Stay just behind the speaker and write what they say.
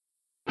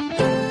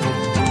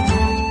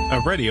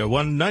Radio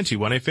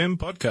 191 FM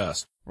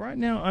podcast. Right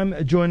now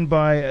I'm joined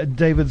by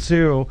David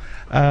Searle,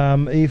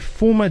 a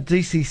former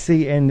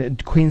DCC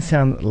and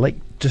Queenstown Lake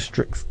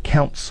District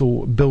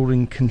Council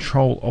Building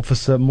Control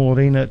Officer.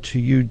 Morena to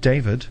you,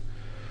 David.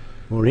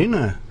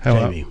 Morena,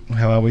 Jamie.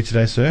 How are we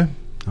today, sir?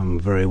 I'm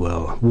very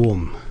well.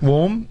 Warm.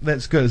 Warm?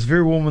 That's good. It's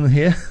very warm in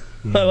here.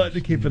 I like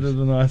to keep it at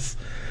a nice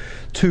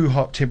too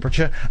hot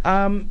temperature.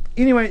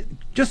 Anyway,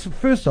 just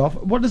first off,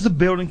 what does a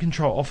building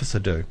control officer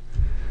do?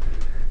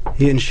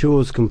 He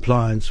ensures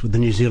compliance with the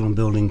New Zealand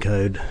Building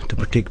Code to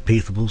protect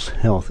people's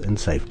health and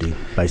safety,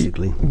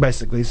 basically.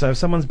 Basically. So if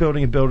someone's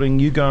building a building,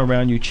 you go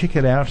around, you check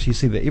it out, you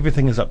see that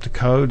everything is up to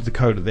code, the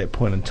code at that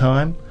point in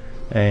time,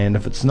 and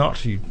if it's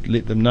not, you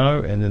let them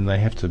know, and then they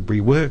have to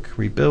rework,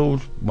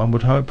 rebuild, one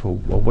would hope, or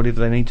whatever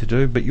they need to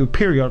do. But you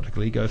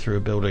periodically go through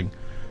a building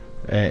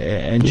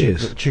and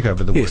check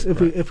over the work. Yes,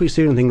 if we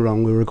see anything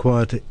wrong, we're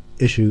required to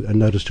issue a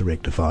notice to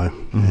rectify,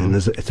 and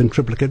it's in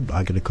triplicate.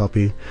 I get a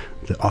copy,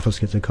 the office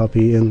gets a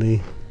copy, and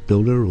the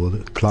builder or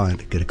the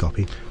client get a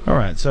copy. All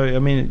right, so I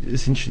mean,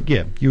 essentially,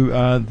 yeah, you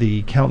are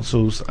the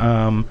council's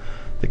arm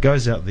that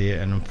goes out there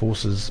and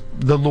enforces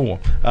the law.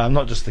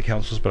 Not just the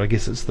council's, but I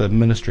guess it's the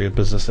Ministry of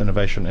Business,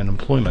 Innovation and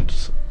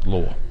Employment's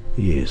law.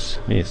 Yes.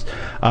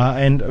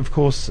 And of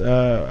course,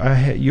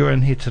 you're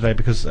in here today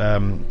because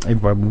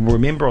everyone will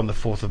remember on the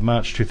 4th of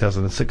March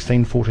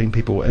 2016, 14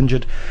 people were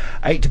injured,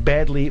 8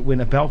 badly when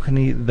a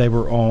balcony they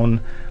were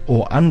on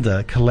or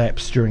under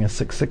collapsed during a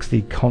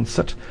 660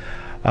 concert.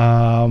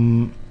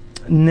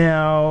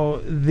 Now,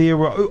 there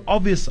were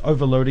obvious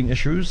overloading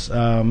issues,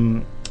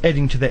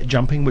 adding to that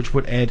jumping, which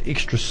would add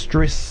extra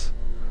stress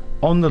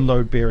on the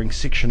load-bearing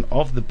section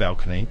of the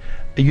balcony.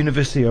 A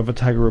University of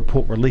Otago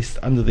report released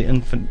under the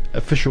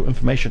Official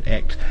Information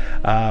Act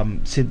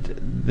said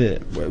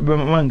that,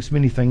 amongst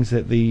many things,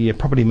 that the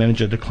property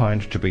manager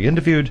declined to be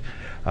interviewed,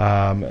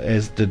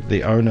 as did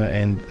the owner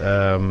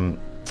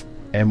and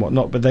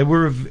whatnot. But they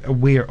were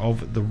aware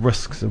of the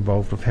risks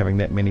involved with having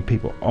that many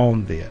people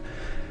on there.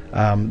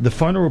 The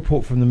final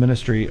report from the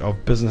Ministry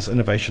of Business,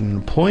 Innovation and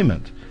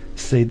Employment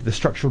said the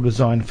structural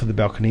design for the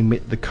balcony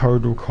met the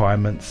code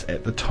requirements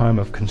at the time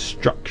of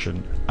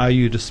construction. Are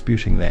you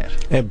disputing that?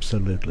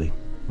 Absolutely.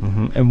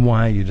 And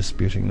why are you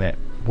disputing that?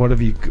 What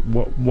have you?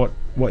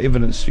 What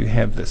evidence do you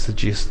have that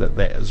suggests that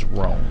that is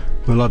wrong?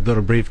 Well, I've got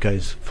a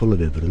briefcase full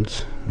of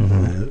evidence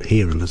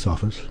here in this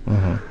office,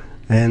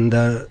 and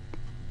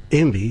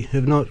MB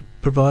have not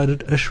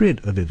provided a shred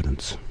of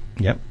evidence.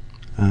 Yep.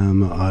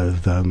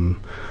 I've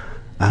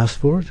asked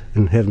for it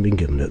and haven't been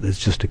given it. There's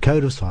just a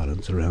code of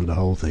silence around the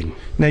whole thing.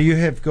 Now you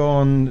have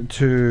gone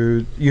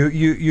to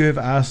you have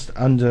asked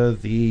under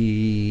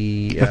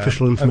the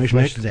Official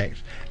Information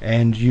Act,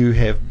 and you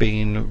have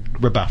been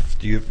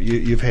rebuffed.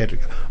 You've had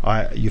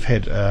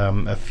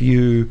a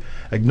few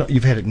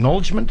you've had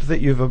acknowledgement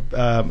that you've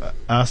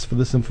asked for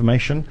this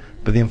information,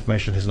 but the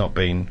information has not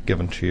been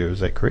given to you.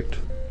 Is that correct?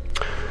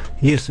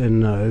 Yes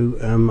and no.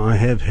 I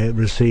have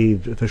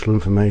received official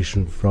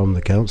information from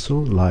the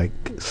council, like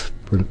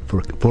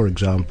for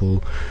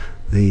example,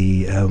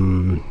 the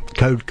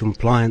code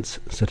compliance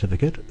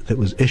certificate that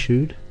was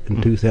issued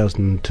in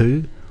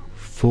 2002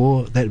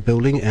 for that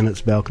building and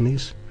its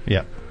balconies.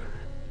 Yeah.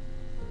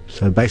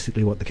 So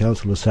basically what the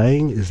council is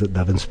saying is that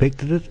they've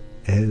inspected it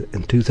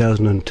in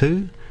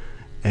 2002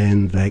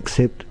 and they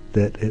accept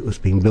that it was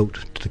being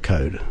built to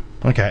code.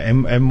 Okay,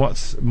 and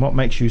what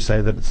makes you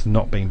say that it's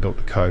not being built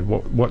to code?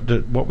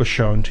 What was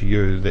shown to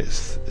you that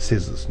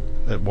says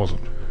it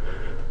wasn't?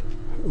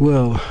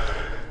 Well,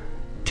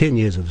 10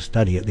 years of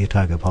study at the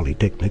Otago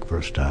Polytechnic for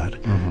a start,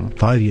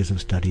 5 years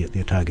of study at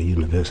the Otago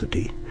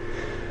University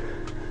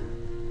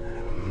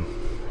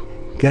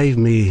gave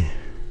me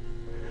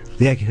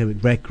the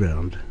academic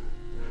background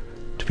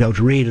to be able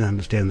to read and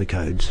understand the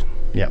codes.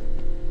 Yep.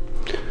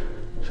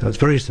 So it's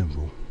very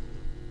simple.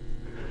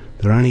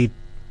 There are only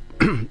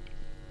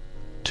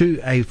 2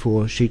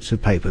 A4 sheets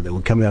of paper that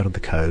will come out of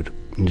the code,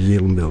 New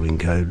Zealand Building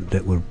Code,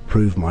 that will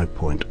prove my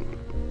point.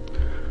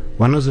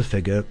 One is a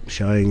figure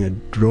showing a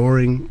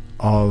drawing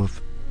of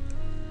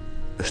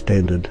a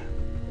standard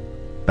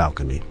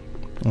balcony,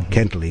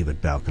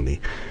 cantilevered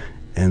balcony,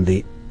 and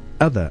the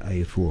other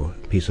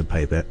A4 piece of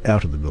paper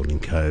out of the building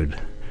code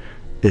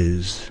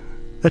is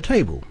a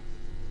table.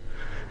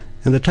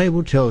 And the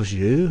table tells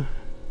you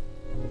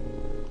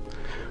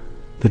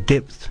the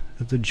depth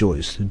of the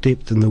joist, the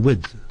depth and the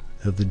width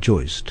of the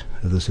joist,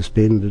 of the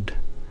suspended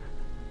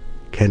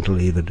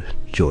cantilevered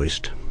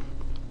joist.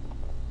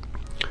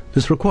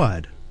 This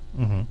required,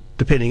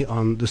 depending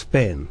on the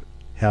span,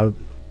 how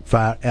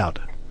far out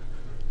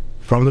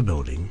from the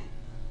building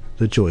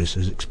the joist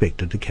is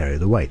expected to carry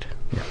the weight.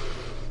 Yeah.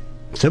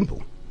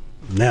 Simple.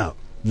 Now,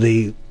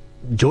 the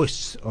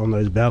joists on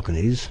those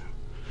balconies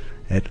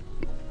at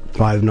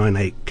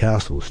 598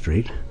 Castle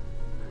Street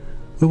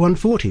were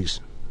 140s.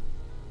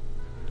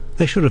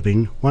 They should have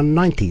been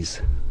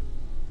 190s.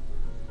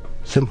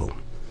 Simple.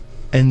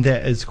 And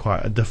that is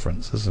quite a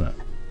difference, isn't it?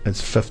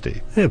 It's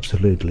 50.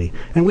 Absolutely.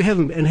 And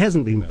it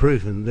hasn't been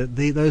proven that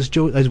those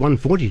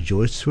 140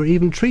 joists were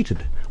even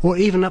treated or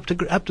even up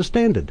to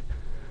standard.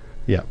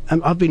 Yeah.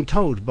 I've been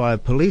told by a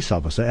police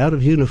officer out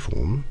of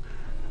uniform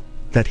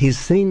that he's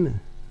seen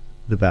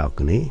the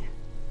balcony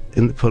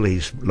in the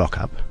police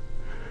lockup,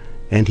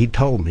 and he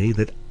told me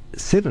that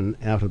 7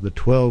 out of the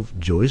 12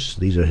 joists,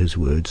 these are his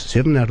words,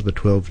 7 out of the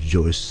 12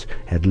 joists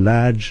had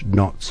large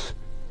knots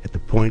at the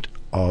point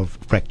of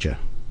fracture.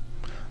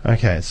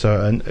 Okay,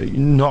 so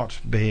not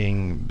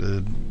being,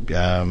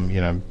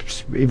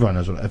 everyone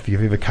knows if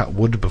you've ever cut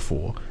wood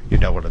before, you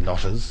know what a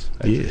knot is.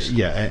 Yes.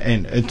 Yeah,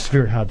 and it's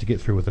very hard to get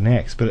through with an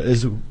axe, but it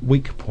is a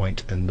weak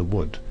point in the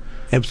wood.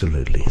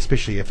 Absolutely.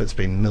 Especially if it's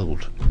been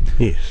milled.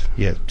 Yes.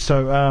 Yeah,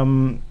 so,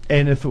 and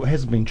if it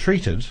hasn't been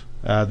treated,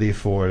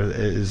 therefore it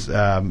is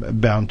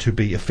bound to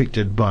be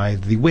affected by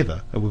the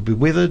weather. It would be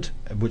weathered,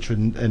 which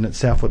in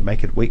itself would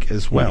make it weak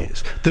as well.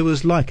 Yes. There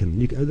was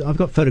lichen. I've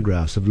got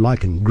photographs of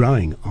lichen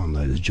growing on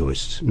those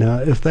joists. Now,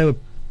 if they were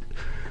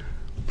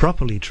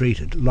properly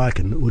treated,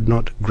 lichen would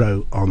not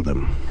grow on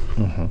them.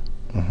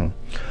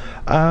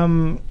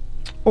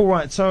 All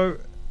right, so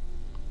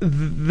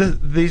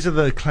these are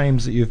the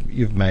claims that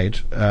you've made,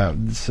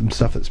 some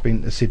stuff that's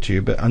been said to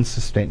you, but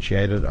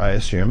unsubstantiated, I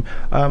assume.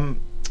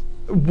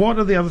 What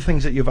are the other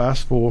things that you've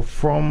asked for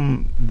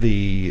from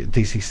the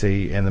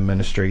DCC and the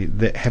ministry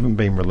that haven't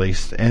been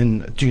released,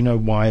 and do you know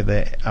why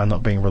they are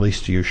not being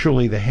released to you?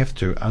 Surely they have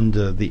to,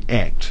 under the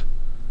Act,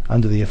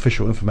 under the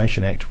Official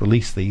Information Act,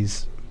 release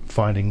these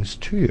findings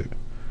to you.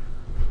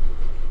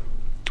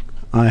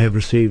 I have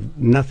received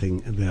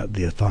nothing about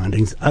their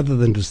findings other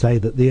than to say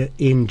that their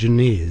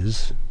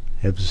engineers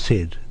have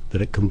said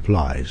that it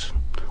complies.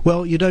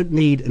 Well, you don't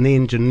need an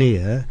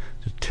engineer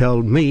to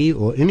tell me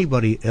or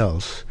anybody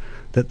else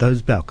that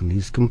those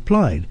balconies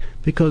complied,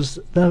 because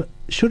they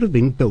should have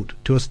been built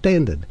to a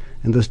standard,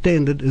 and the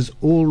standard has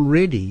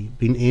already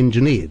been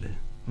engineered.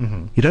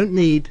 You don't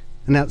need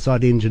an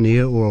outside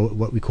engineer, or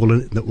what they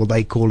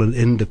call an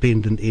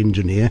independent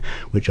engineer,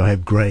 which I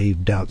have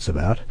grave doubts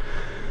about,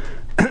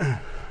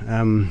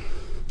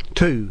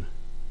 to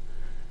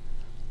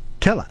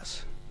tell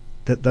us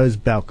that those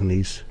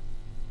balconies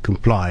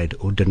complied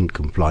or didn't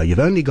comply. You've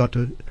only got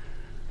to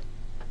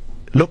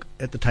look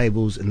at the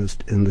tables in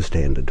the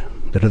standard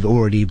that have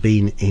already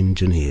been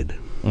engineered.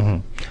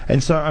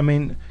 And so, I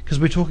mean, because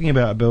we're talking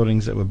about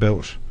buildings that were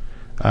built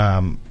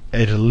at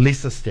a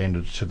lesser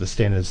standard to the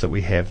standards that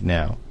we have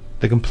now.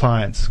 The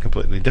compliance is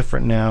completely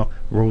different now.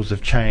 Rules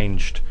have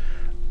changed.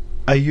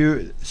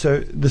 So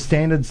the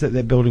standards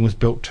that building was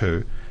built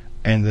to,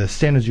 and the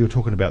standards you were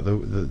talking about,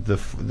 the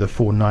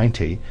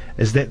 490,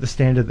 is that the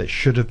standard that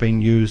should have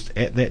been used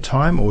at that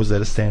time, or was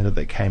that a standard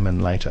that came in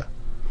later?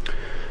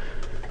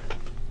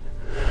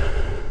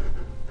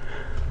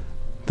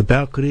 The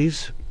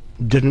balconies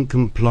didn't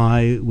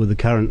comply with the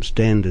current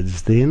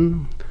standards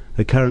then.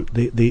 The current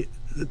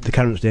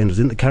standards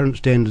then. The current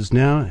standards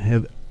now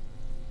have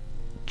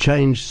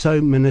changed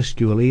so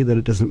minusculely that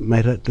it doesn't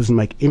matter. It doesn't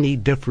make any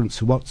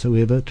difference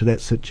whatsoever to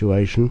that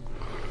situation.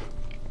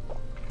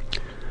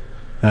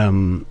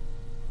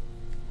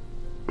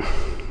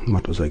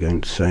 What was I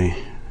going to say?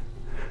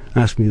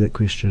 Ask me that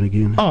question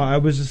again. Oh, I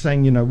was just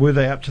saying, were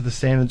they up to the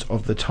standards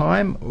of the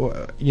time,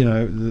 or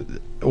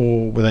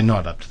or were they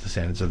not up to the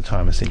standards of the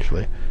time,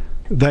 essentially?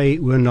 They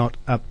were not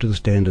up to the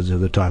standards of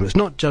the time. It's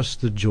not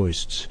just the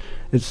joists.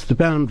 It's the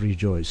boundary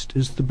joist.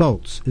 It's the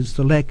bolts. It's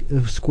the lack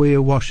of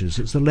square washers.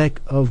 It's the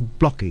lack of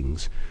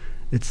blockings.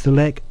 It's the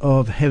lack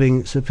of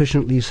having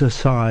sufficiently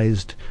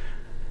sized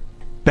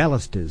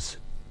balusters,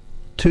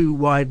 too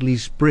widely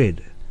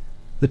spread.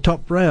 The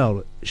top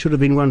rail should have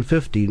been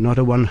 150, not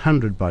a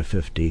 100 by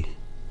 50.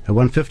 A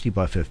 150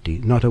 by 50,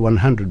 not a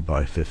 100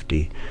 by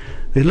 50.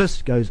 The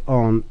list goes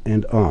on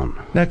and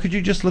on. Now, could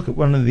you just look at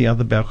one of the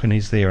other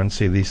balconies there and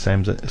see these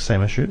same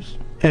issues?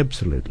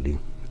 Absolutely.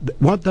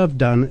 What they've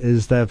done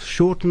is they've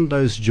shortened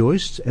those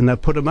joists and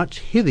they've put a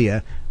much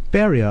heavier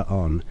barrier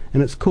on,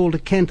 and it's called a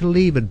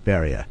cantilevered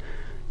barrier,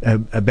 a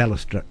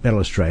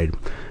balustrade.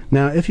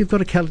 Now, if you've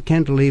got a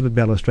cantilever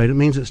balustrade, it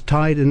means it's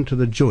tied into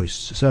the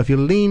joists. So if you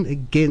lean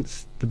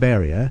against the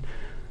barrier,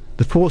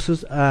 the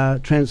forces are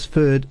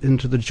transferred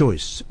into the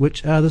joists,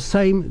 which are the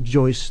same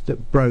joists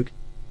that broke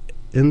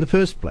in the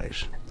first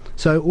place.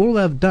 So all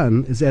they've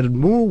done is added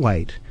more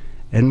weight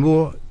and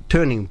more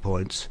turning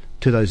points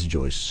to those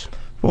joists.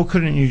 Well,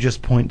 couldn't you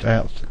just point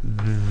out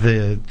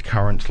the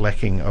current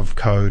lacking of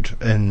code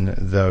in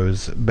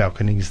those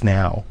balconies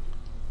now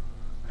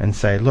and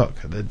say, look,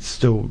 it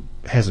still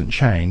hasn't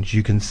changed.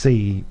 You can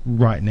see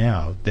right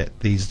now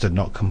that these did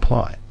not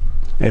comply.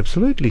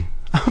 Absolutely.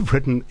 I've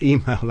written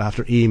email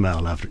after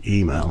email after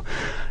email,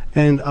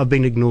 and I've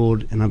been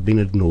ignored, and I've been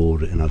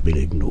ignored, and I've been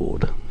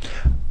ignored.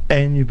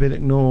 And you've been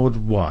ignored,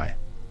 why?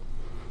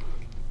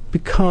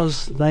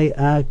 Because they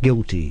are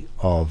guilty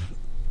of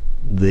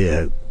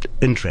their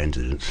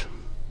intransigence.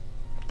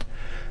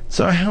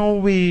 So how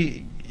do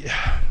you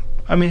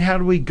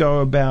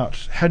go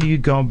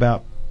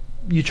about,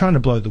 you're trying to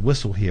blow the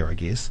whistle here, I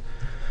guess.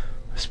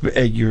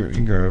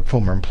 You're a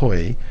former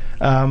employee.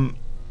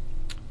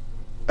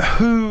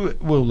 Who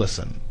will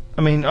listen?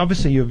 I mean,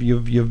 obviously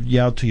you've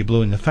yelled till you're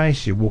blue in the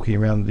face. You're walking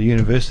around the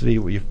university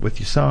with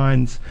your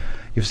signs.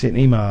 You've sent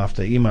email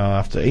after email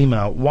after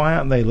email. Why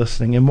aren't they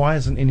listening? And why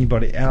isn't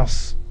anybody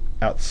else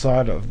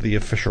outside of the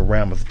official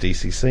realm of the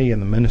DCC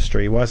and the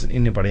ministry? Why isn't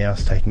anybody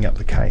else taking up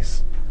the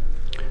case?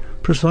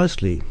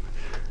 Precisely.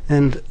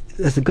 And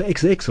that's an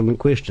excellent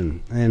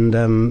question.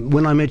 And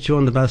when I met you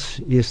on the bus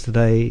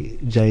yesterday,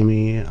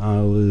 Jamie,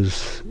 I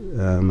was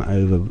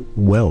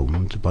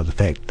overwhelmed by the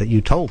fact that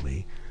you told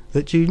me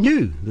that you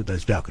knew that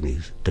those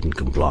balconies didn't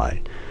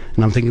comply.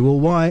 And I'm thinking, well,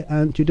 why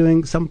aren't you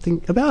doing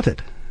something about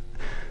it?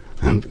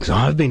 Because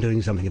I've been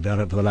doing something about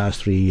it for the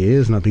last 3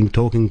 years, and I've been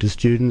talking to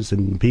students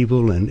and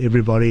people and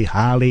everybody.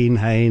 Harleen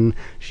Hayne,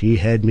 she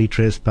had me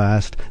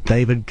trespassed.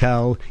 David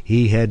Cull,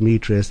 he had me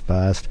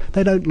trespassed.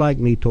 They don't like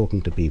me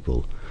talking to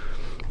people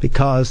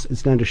because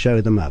it's going to show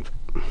them up.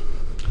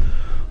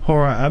 All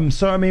right.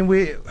 So I mean,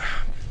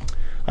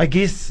 I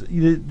guess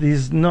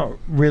there's not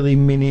really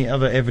many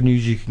other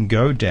avenues you can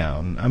go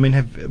down. I mean,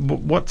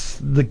 what's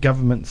the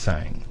government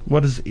saying?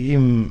 What does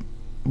MBIE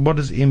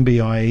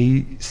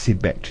said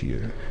back to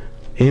you?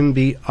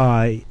 MB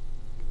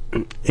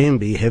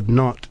have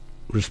not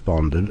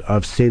responded.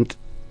 I've sent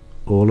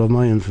all of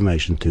my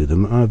information to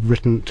them. I've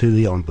written to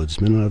the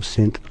Ombudsman. I've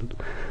sent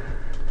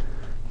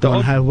a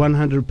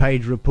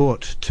 100-page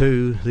report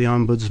to the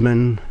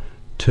Ombudsman,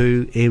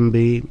 to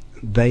MB.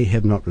 They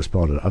have not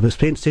responded. I've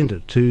sent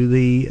it to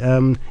the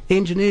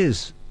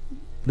engineers,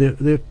 what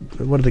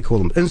do they call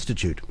them?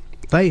 Institute.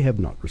 They have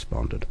not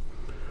responded.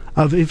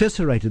 I've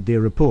eviscerated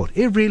their report.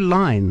 Every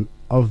line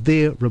of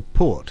their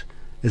report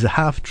is a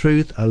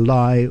half-truth, a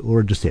lie,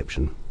 or a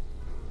deception.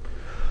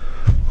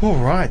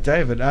 All right,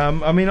 David. I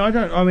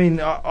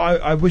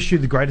wish you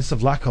the greatest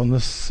of luck on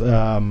this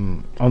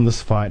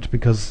fight,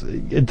 because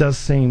it does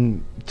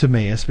seem to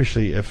me,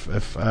 especially if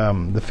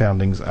the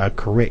foundings are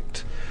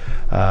correct.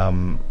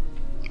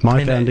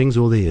 My foundings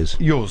or theirs?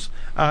 Yours.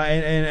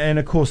 And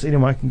of course,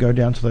 anyone can go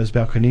down to those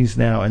balconies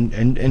now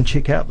and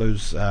check out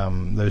those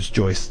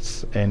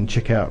joists and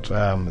check out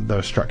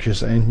those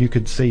structures, and you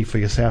could see for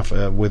yourself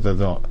whether or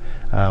not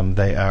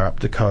they are up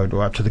to code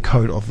or up to the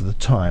code of the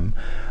time.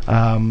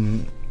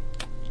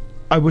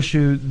 I wish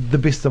you the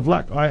best of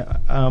luck.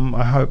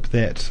 I hope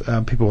that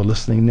people are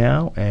listening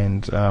now,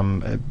 and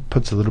it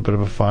puts a little bit of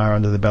a fire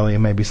under the belly,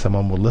 and maybe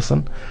someone will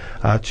listen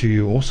to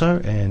you also.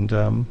 And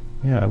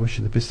I wish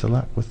you the best of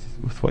luck with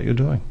what you're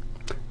doing.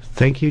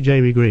 Thank you,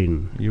 Jamie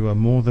Green. You are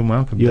more than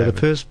welcome, You're David.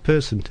 the first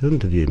person to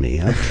interview me.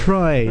 I've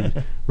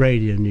tried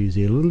Radio New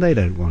Zealand. They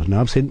don't want to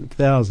know. I've sent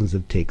thousands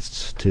of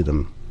texts to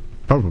them.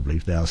 Probably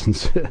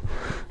thousands.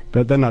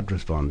 But they're not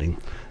responding.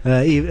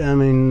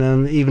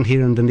 Even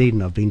here in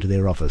Dunedin, I've been to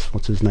their office.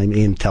 What's his name?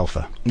 Ian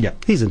Telfer. Yeah.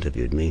 He's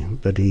interviewed me,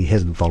 but he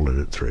hasn't followed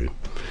it through.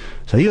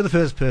 So you're the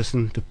first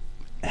person to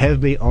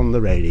have me on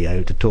the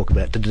radio to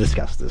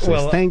discuss this.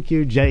 Well, thank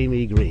you,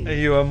 Jamie Green.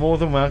 You are more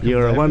than welcome.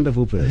 You're David. a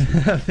wonderful person.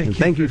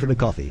 Thank you for the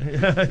coffee.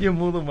 You're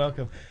more than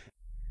welcome.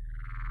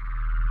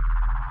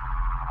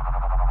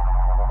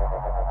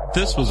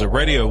 This was a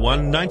Radio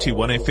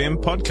 191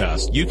 FM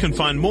podcast. You can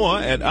find more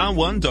at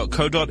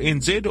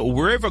r1.co.nz or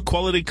wherever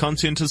quality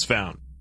content is found.